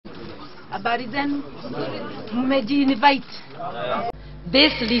Habari zenu, mmejinvite.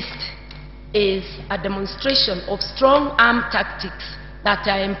 This list is a demonstration of strong arm tactics that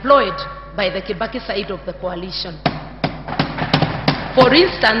are employed by the Kibaki side of the coalition. For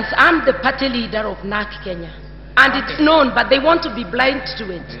instance, I'm the party leader of NARC Kenya, and it's known, but they want to be blind to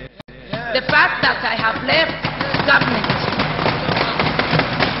it. The fact that I have left government,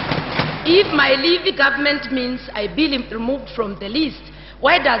 if my leaving government means I be removed from the list,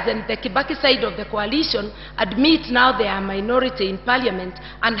 why doesn't the Kibaki side of the coalition admit now they are a minority in parliament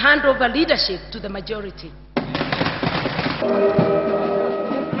and hand over leadership to the majority?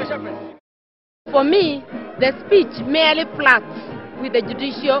 For me, the speech merely flirts with the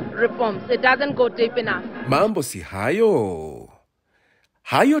judicial reforms. It doesn't go deep enough. Mambo si hayo.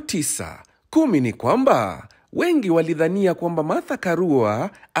 Hayo 9, 10 ni kwamba wengi walidhania kwamba Martha Karua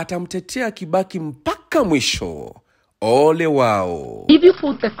atamtetea Kibaki mpaka mwisho. Ole wao. If you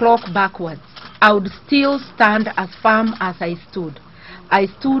put the clock backwards, I would still stand as firm as I stood. I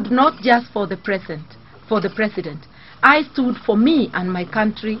stood not just for the president. I stood for me and my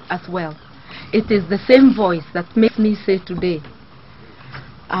country as well. It is the same voice that makes me say today,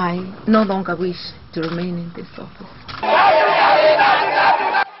 I no longer wish to remain in this office.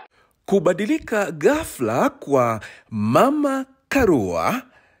 Kubadilika ghafla kwa Mama Karua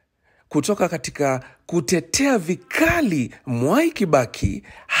kutoka katika kutetea vikali Mwai Kibaki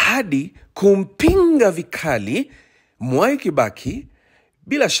hadi kumpinga vikali Mwai Kibaki,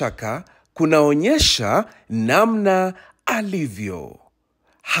 bila shaka kunaonyesha namna alivyo.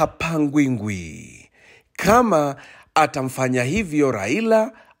 Hapangwingwi kama atamfanya hivyo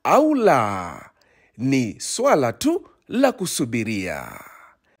Raila au la, ni swala tu la kusubiria.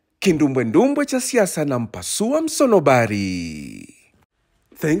 Kindumbwe cha siasa na mpasua msonobari.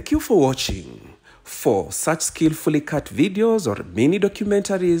 Thank you for watching. For such skillfully cut videos or mini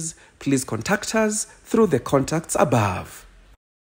documentaries, please contact us through the contacts above.